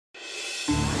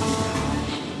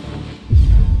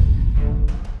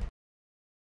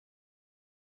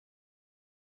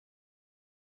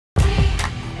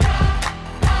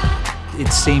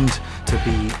It seemed to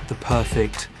be the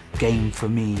perfect game for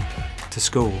me to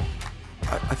score.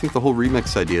 I think the whole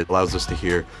remix idea allows us to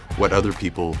hear what other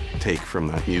people take from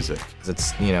that music.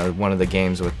 It's, you know, one of the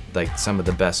games with like some of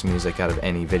the best music out of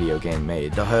any video game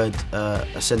made. I heard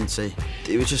Ascendancy.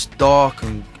 It was just dark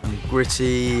and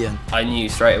gritty, and I knew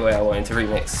straight away I wanted to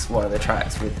remix one of the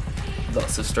tracks with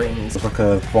lots of strings. It was like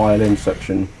a violin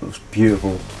section. It was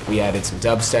beautiful. We added some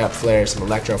dubstep flares, some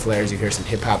electro flares. You hear some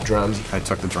hip-hop drums. I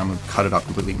took the drum and cut it up,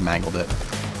 completely mangled it.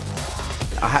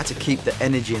 I had to keep the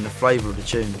energy and the flavour of the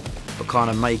tune, but kind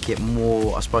of make it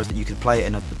more, I suppose, that you could play it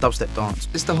in a dubstep dance.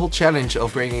 It's the whole challenge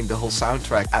of bringing the whole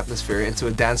soundtrack atmosphere into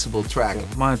a danceable track.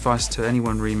 My advice to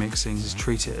anyone remixing is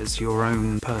treat it as your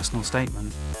own personal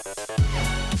statement.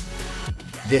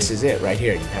 This is it right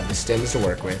here. You have the stems to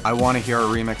work with. I want to hear a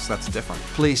remix that's different.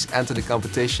 Please enter the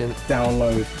competition.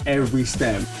 Download every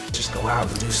stem. Just go out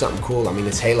and do something cool. I mean,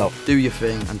 it's Halo. Do your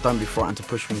thing and don't be frightened to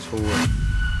push things forward.